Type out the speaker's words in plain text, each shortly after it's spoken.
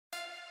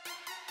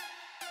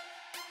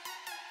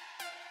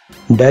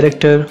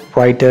Director,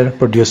 writer,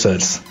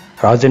 producers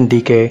Raj and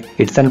DK,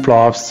 hits and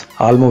flops,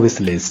 all movies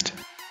list.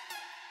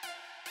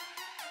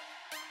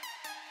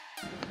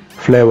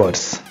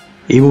 Flavors.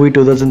 ఈ movie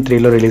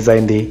 2003లో release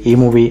అయింది. ఈ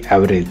movie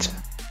average.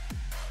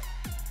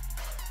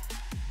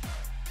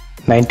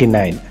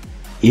 99.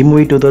 ఈ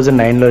movie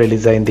 2009లో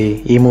release అయింది.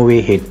 ఈ movie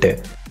hit.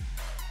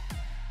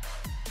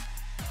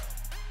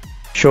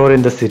 Sure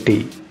in the city.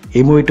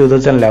 ఈ movie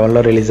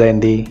 2011లో release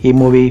అయింది. ఈ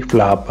movie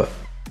flop.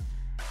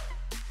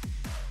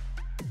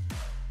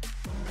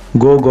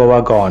 Go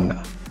Goa gone.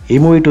 ఈ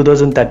మూవీ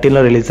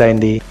 2013లో రిలీజ్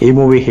అయింది. ఈ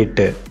మూవీ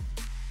హిట్.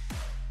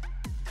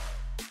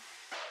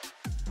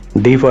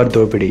 డి ఫర్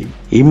దోపిడి.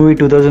 ఈ మూవీ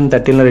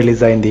 2013లో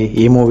రిలీజ్ అయింది.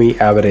 ఈ మూవీ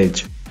యావరేజ్.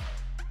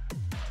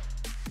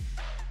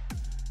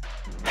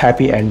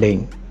 Happy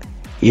ending.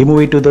 ఈ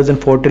మూవీ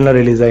 2014లో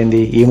రిలీజ్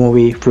అయింది. ఈ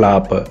మూవీ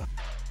ఫ్లాప్.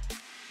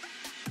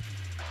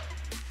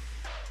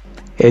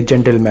 ఏ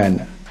జెంటిల్మ్యాన్.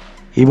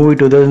 ఈ మూవీ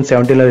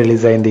 2017లో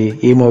రిలీజ్ అయింది.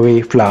 ఈ మూవీ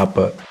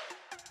ఫ్లాప్.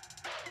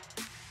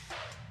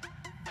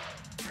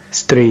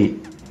 స్త్రీ.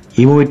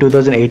 ఈ మూవీ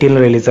 2018లో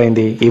రిలీజ్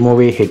అయింది. ఈ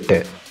movie hit.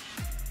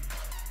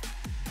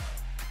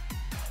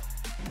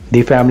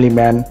 The family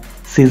man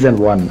season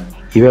 1.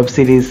 ఈ వెబ్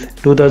సిరీస్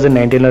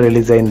 2019లో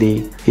రిలీజ్ అయింది.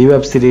 ఈ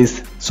వెబ్ సిరీస్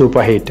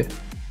సూపర్ హిట్.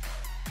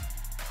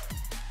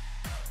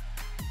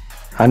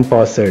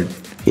 అన్పాస్డ్.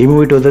 ఈ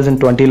మూవీ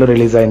 2020లో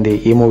రిలీజ్ అయింది.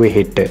 ఈ మూవీ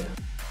హిట్.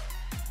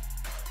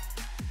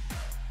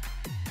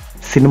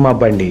 సినిమా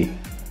బండి.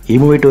 ఈ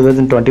మూవీ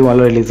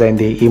 2021లో రిలీజ్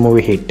అయింది. ఈ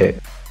movie hit.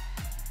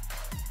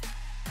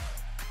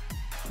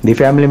 The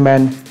family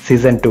man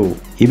season 2.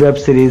 ఈ వెబ్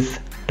సిరీస్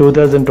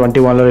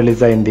 2021లో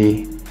రిలీజ్ అయింది.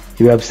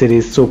 ఈ web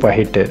series super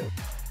hit.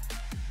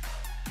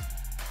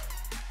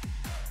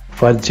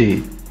 Farzi.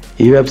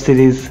 ఈ వెబ్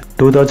సిరీస్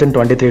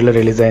 2023లో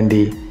రిలీజ్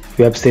అయింది. ఈ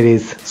web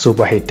series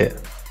super hit.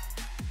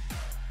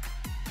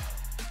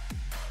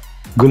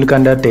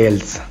 గుల్కండ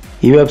tiles.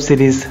 ఈ వెబ్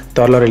సిరీస్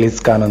త్వరలో రిలీజ్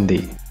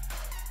కానుంది.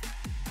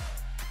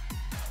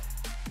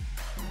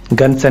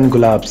 Guns and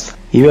Gulaabs.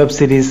 ఈ వెబ్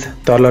సిరీస్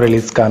త్వరలో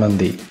రిలీజ్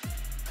కానుంది.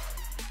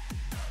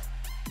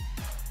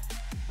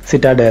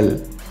 సిటాడెల్.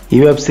 ఈ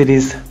వెబ్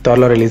సిరీస్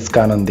త్వరలో రిలీజ్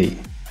కానుంది.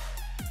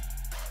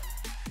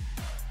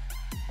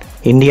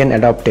 Indian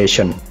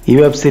adaptation. ఈ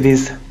వెబ్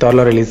సిరీస్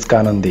త్వరలో రిలీజ్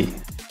కానుంది.